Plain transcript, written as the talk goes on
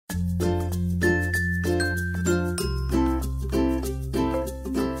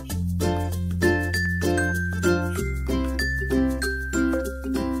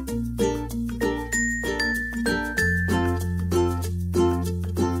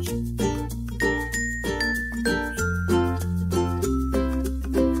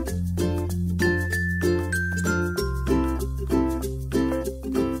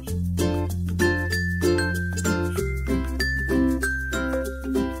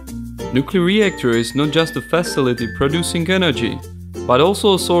Nuclear reactor is not just a facility producing energy, but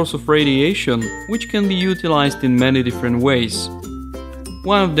also a source of radiation which can be utilized in many different ways.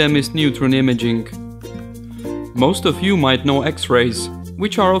 One of them is neutron imaging. Most of you might know X-rays,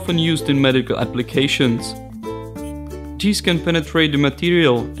 which are often used in medical applications. These can penetrate the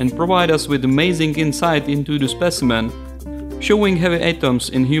material and provide us with amazing insight into the specimen, showing heavy atoms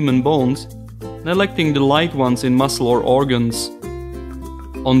in human bones, neglecting the light ones in muscle or organs.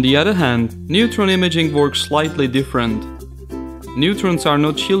 On the other hand, neutron imaging works slightly different. Neutrons are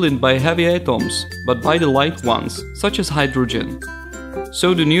not shielded by heavy atoms, but by the light ones, such as hydrogen.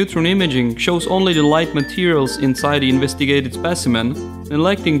 So the neutron imaging shows only the light materials inside the investigated specimen,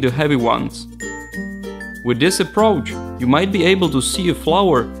 neglecting the heavy ones. With this approach, you might be able to see a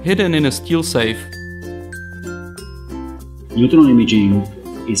flower hidden in a steel safe. Neutron imaging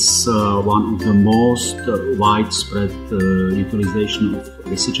is one of the most widespread utilization of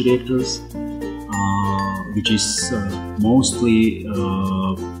research reactors, which is mostly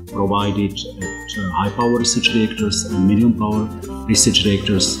provided at high power research reactors and medium power research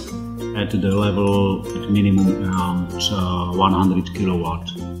reactors at the level at minimum around 100 kilowatt.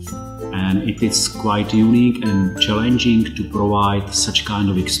 And it is quite unique and challenging to provide such kind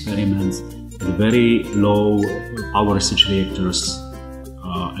of experiments at very low power research reactors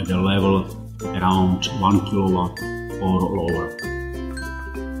at a level around 1 kilowatt or lower.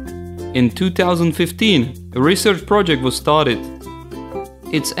 In 2015, a research project was started.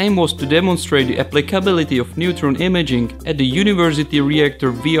 Its aim was to demonstrate the applicability of neutron imaging at the university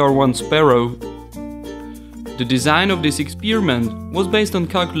reactor VR1 Sparrow. The design of this experiment was based on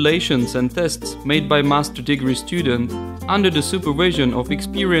calculations and tests made by master degree students under the supervision of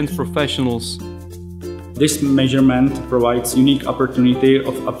experienced professionals. This measurement provides unique opportunity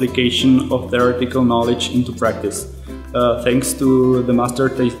of application of theoretical knowledge into practice. Thanks to the master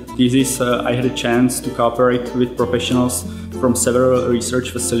thesis, I had a chance to cooperate with professionals from several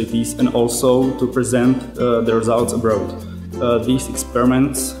research facilities and also to present the results abroad. These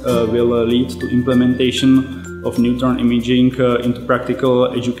experiments will lead to implementation of neutron imaging into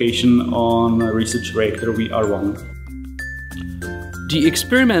practical education on research reactor VR1. The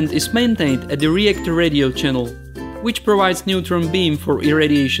experiment is maintained at the reactor radio channel, which provides neutron beam for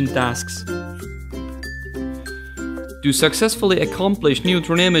irradiation tasks. To successfully accomplish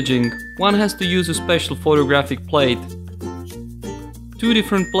neutron imaging, one has to use a special photographic plate. Two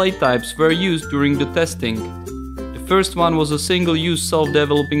different plate types were used during the testing. The first one was a single-use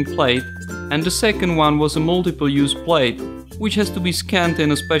self-developing plate, and the second one was a multiple-use plate, which has to be scanned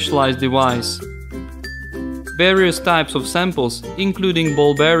in a specialized device. Various types of samples, including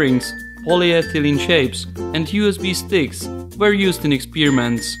ball bearings, polyethylene shapes, and USB sticks, were used in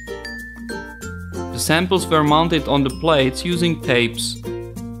experiments. The samples were mounted on the plates using tapes.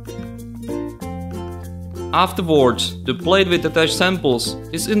 Afterwards, the plate with attached samples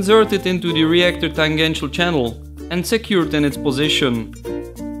is inserted into the reactor tangential channel and secured in its position.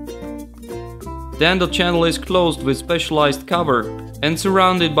 Then the channel is closed with specialized cover and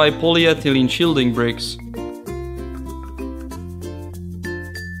surrounded by polyethylene shielding bricks.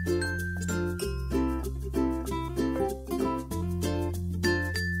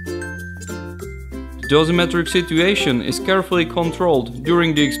 The dosimetric situation is carefully controlled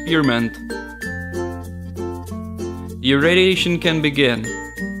during the experiment. The irradiation can begin.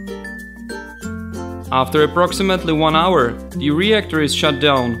 After approximately 1 hour, the reactor is shut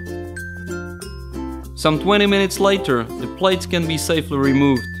down. Some 20 minutes later, the plates can be safely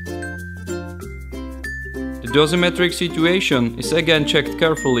removed. The dosimetric situation is again checked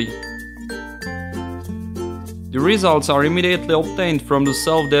carefully. The results are immediately obtained from the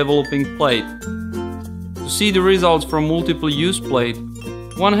self-developing plate. To see the results from multiple-use plate,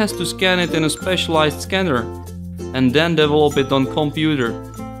 one has to scan it in a specialized scanner and then develop it on computer.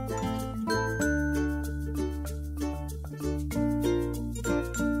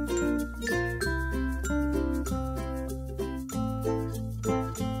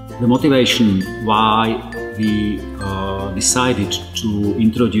 The motivation why we decided to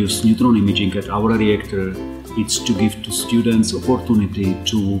introduce neutron imaging at our reactor is to give to students opportunity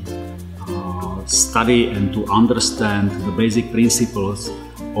to study and to understand the basic principles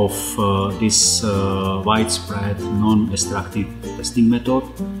of this widespread non-destructive testing method,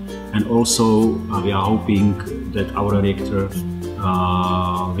 and also we are hoping that our reactor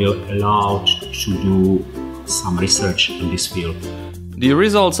will allow to do some research in this field. The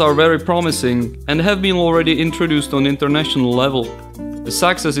results are very promising and have been already introduced on international level. The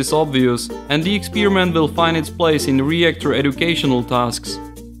success is obvious and the experiment will find its place in reactor educational tasks.